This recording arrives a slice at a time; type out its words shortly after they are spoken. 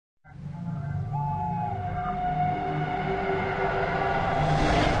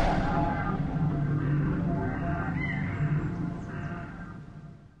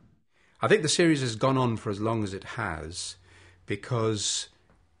I think the series has gone on for as long as it has because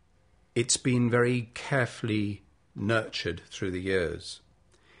it's been very carefully nurtured through the years.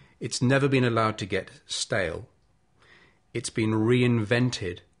 It's never been allowed to get stale. It's been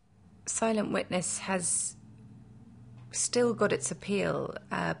reinvented. Silent Witness has still got its appeal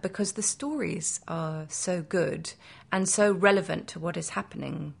because the stories are so good and so relevant to what is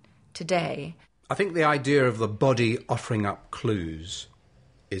happening today. I think the idea of the body offering up clues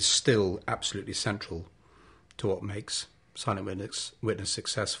is still absolutely central to what makes Silent Witness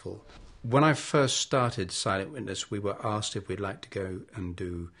successful. When I first started Silent Witness, we were asked if we'd like to go and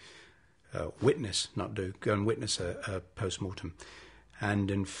do go and witness a post-mortem.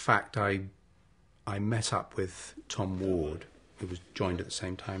 And in fact, I met up with Tom Ward, who was joined at the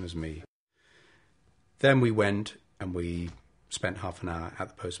same time as me. Then we went and we spent half an hour at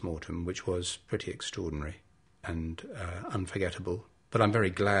the post-mortem, which was pretty extraordinary and unforgettable. But I'm very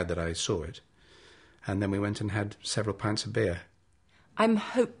glad that I saw it. And then we went and had several pints of beer. I'm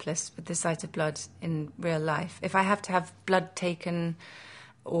hopeless with the sight of blood in real life. If I have to have blood taken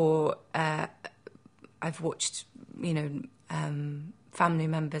or I've watched, family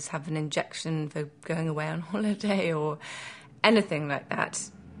members have an injection for going away on holiday or anything like that.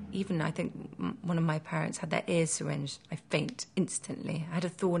 Even I think one of my parents had their ear syringed. I faint instantly. I had a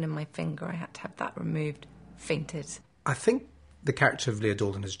thorn in my finger. I had to have that removed. Fainted. I think the character of Leo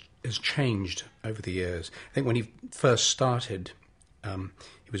Dalton has changed over the years. I think when he first started,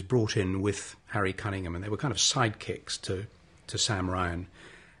 he was brought in with Harry Cunningham, and they were kind of sidekicks to Sam Ryan.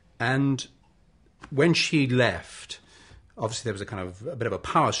 And when she left, obviously there was a bit of a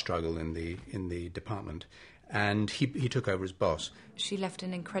power struggle in the department, and he took over as boss. She left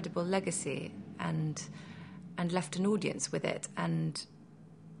an incredible legacy and left an audience with it, and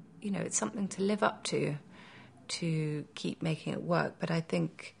it's something to live up to keep making it work. But I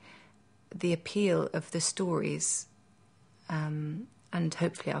think the appeal of the stories and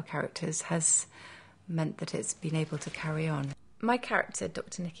hopefully our characters has meant that it's been able to carry on. My character,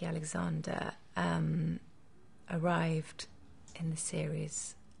 Dr. Nikki Alexander, arrived in the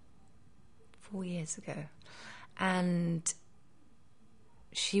series 4 years ago, and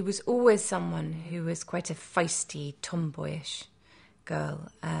she was always someone who was quite a feisty, tomboyish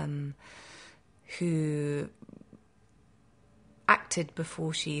girl who acted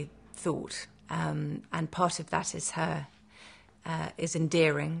before she thought, and part of that is her is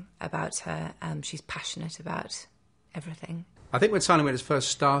endearing about her. She's passionate about everything. I think when Silent Witness first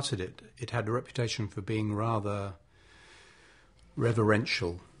started, it had a reputation for being rather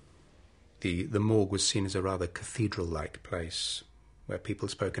reverential. The morgue was seen as a rather cathedral-like place where people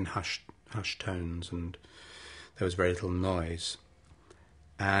spoke in hushed tones and there was very little noise.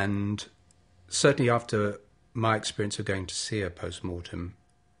 And certainly after my experience of going to see a post-mortem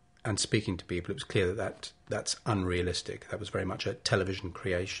and speaking to people, it was clear that that's unrealistic. That was very much a television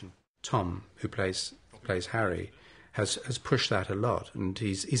creation. Tom, who plays Harry, has pushed that a lot, and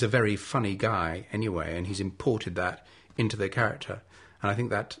he's a very funny guy anyway, and he's imported that into the character. And I think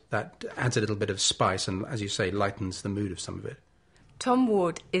that adds a little bit of spice and, as you say, lightens the mood of some of it. Tom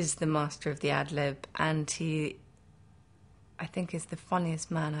Ward is the master of the ad-lib, and he, I think, is the funniest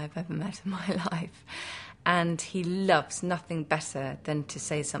man I've ever met in my life. And he loves nothing better than to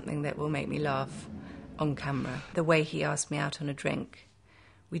say something that will make me laugh on camera. The way he asked me out on a drink,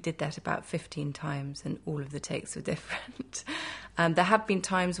 we did that about 15 times, and all of the takes were different. There have been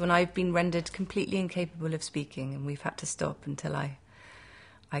times when I've been rendered completely incapable of speaking, and we've had to stop until I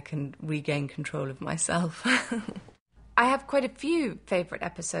can regain control of myself. I have quite a few favourite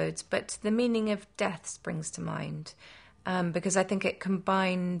episodes, but The Meaning of Death springs to mind, because I think it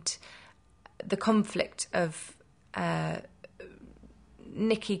combined the conflict of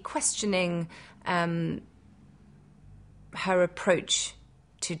Nikki questioning her approach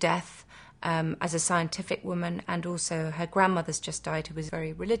to death as a scientific woman, and also her grandmother's just died, who was a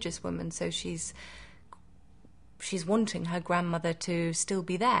very religious woman, so she's wanting her grandmother to still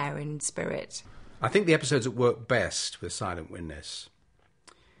be there in spirit. I think the episodes that work best with Silent Witness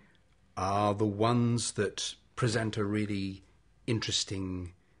are the ones that present a really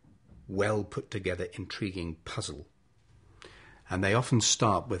interesting, well put together, intriguing puzzle. And they often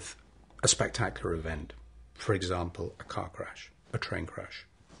start with a spectacular event. For example, a car crash, a train crash,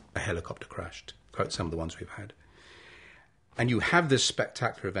 a helicopter crash, to quote some of the ones we've had. And you have this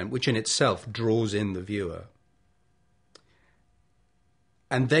spectacular event, which in itself draws in the viewer.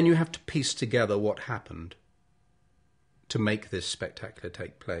 And then you have to piece together what happened to make this spectacular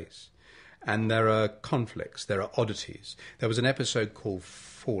take place. And there are conflicts, there are oddities. There was an episode called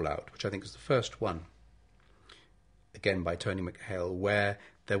Fallout, which I think is the first one, again by Tony McHale, where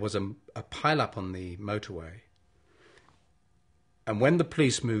there was a pile-up on the motorway. And when the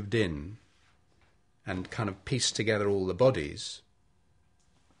police moved in and kind of pieced together all the bodies,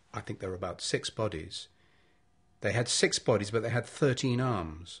 I think there were about 6 bodies. They had 6 bodies, but they had 13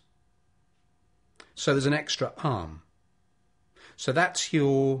 arms. So there's an extra arm. So that's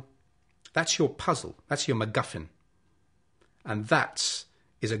your puzzle. That's your MacGuffin. And that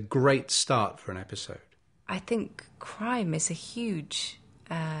is a great start for an episode. I think crime is a huge...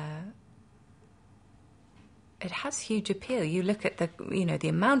 it has huge appeal. You look at the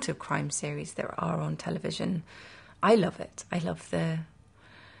amount of crime series there are on television. I love it. I love the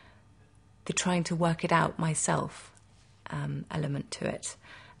trying to work it out myself element to it.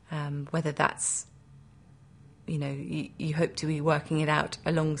 Whether that's, you hope to be working it out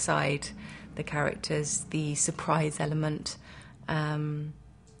alongside the characters, the surprise element. And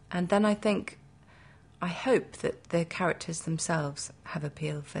then I hope that the characters themselves have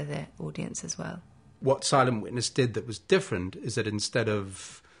appeal for the audience as well. What Silent Witness did that was different is that instead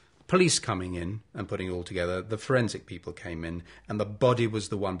of police coming in and putting it all together, the forensic people came in, and the body was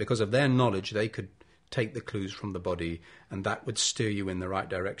the one. Because of their knowledge, they could take the clues from the body, and that would steer you in the right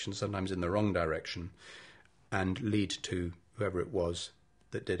direction, sometimes in the wrong direction, and lead to whoever it was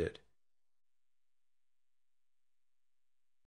that did it.